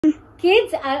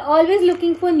Kids are always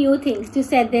looking for new things to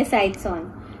set their sights on.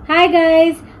 Hi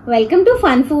guys, welcome to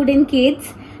Fun Food in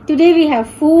Kids. Today we have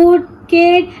food,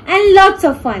 kid and lots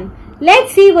of fun.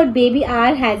 Let's see what baby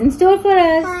R has in store for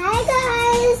us. Hi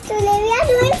guys, today we are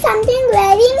doing something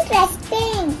very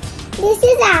interesting. This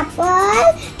is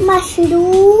apple,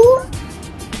 mushroom,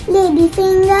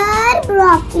 ladyfinger,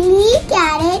 broccoli,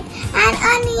 carrot and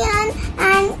onion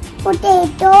and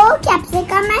potato,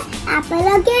 capsicum and apple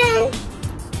again.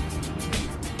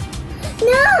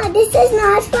 No, this is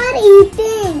not for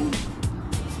eating.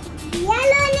 We are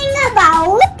learning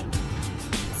about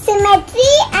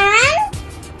symmetry and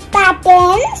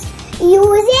patterns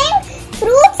using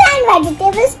fruits and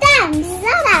vegetable stems. These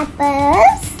are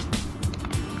apples.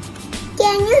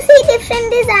 Can you see different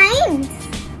designs?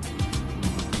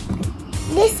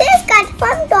 This is cut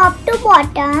from top to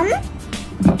bottom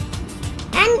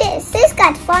and this is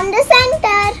cut from the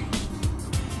center.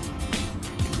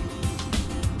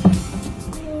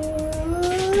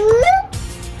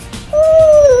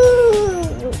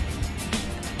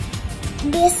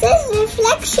 This is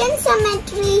reflection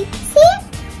symmetry. See?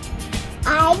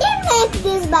 I didn't make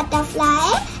this butterfly.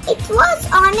 It was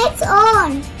on its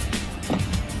own.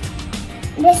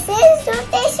 This is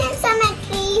rotation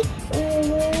symmetry.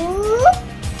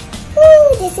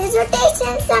 This is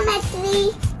rotation symmetry.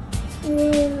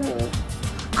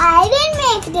 I didn't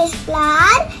make this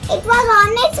flower. It was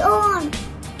on its own.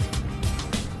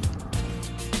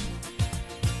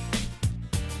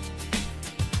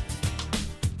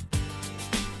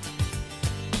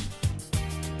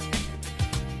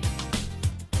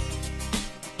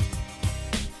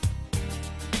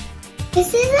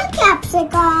 This is a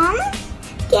capsicum.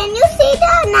 Can you see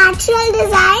the natural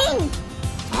design?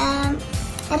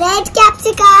 Red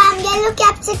capsicum, yellow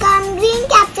capsicum, green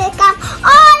capsicum.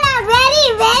 All are very,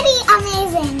 very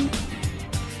amazing.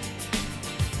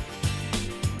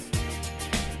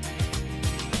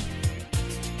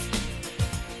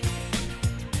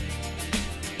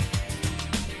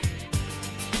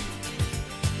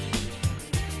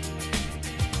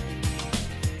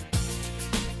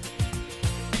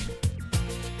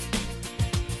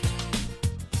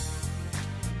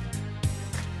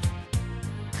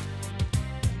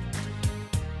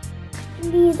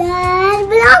 These are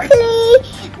broccoli.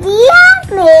 We have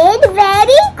made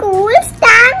very cool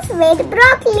stamps with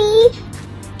broccoli.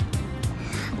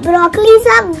 Broccolis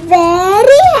are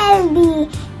very healthy.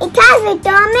 It has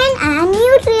vitamin and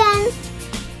nutrients.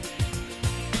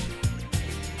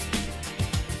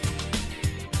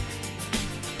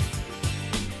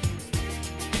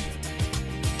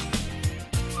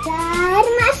 These are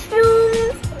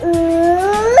mushrooms.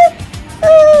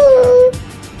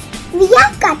 We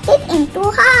have cut it into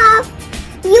half.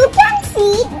 You can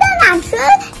see the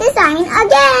natural design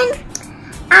again.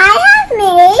 I have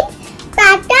made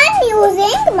pattern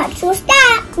using mushroom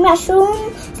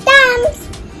stamps.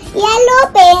 Yellow,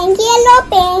 pink, yellow,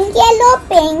 pink, yellow,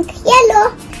 pink, yellow.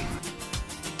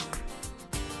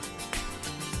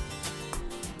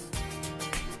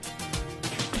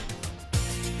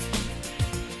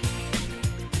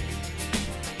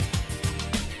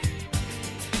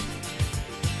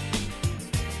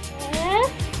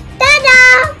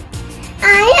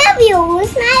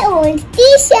 Use my old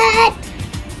t-shirt.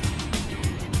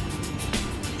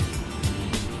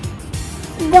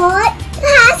 God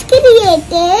has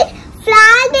created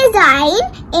flower design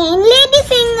in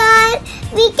ladyfinger.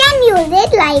 We can use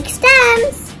it like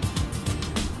stamps.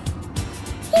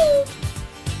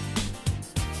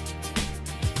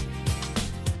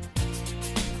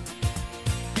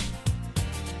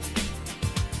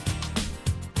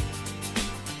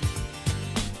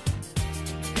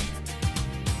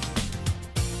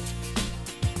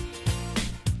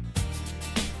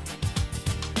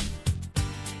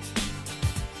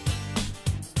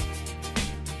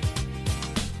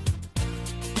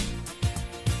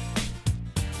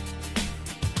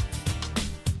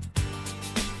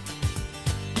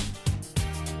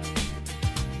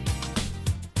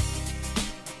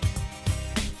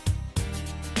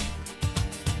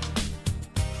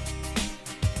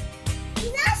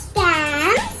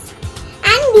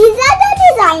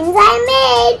 Designs I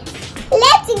made.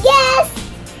 Let's guess.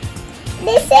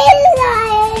 This is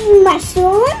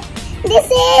mushroom. This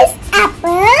is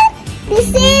apple. This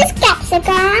is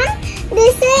capsicum.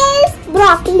 This is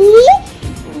broccoli.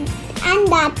 And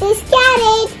that is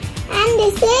carrot. And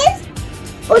this is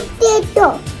potato.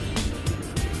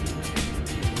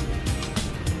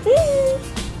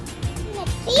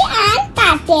 And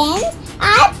patterns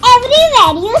are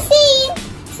everywhere you see.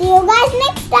 See you guys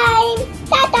next time.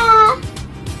 Ta-ta!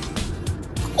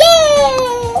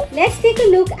 Yay! Let's take a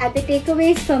look at the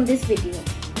takeaways from this video.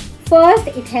 First,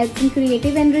 it helps in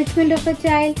creative enrichment of a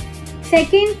child.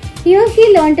 Second, he or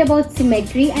she learnt about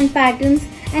symmetry and patterns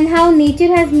and how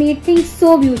nature has made things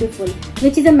so beautiful,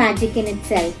 which is a magic in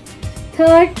itself.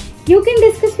 Third, you can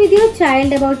discuss with your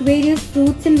child about various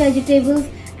fruits and vegetables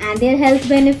and their health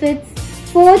benefits.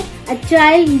 Fourth, a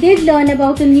child did learn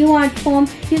about a new art form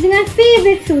using our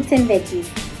favorite fruits and veggies.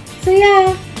 So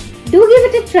yeah, do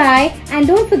give it a try and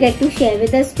don't forget to share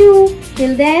with us too.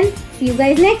 Till then, see you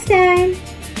guys next time.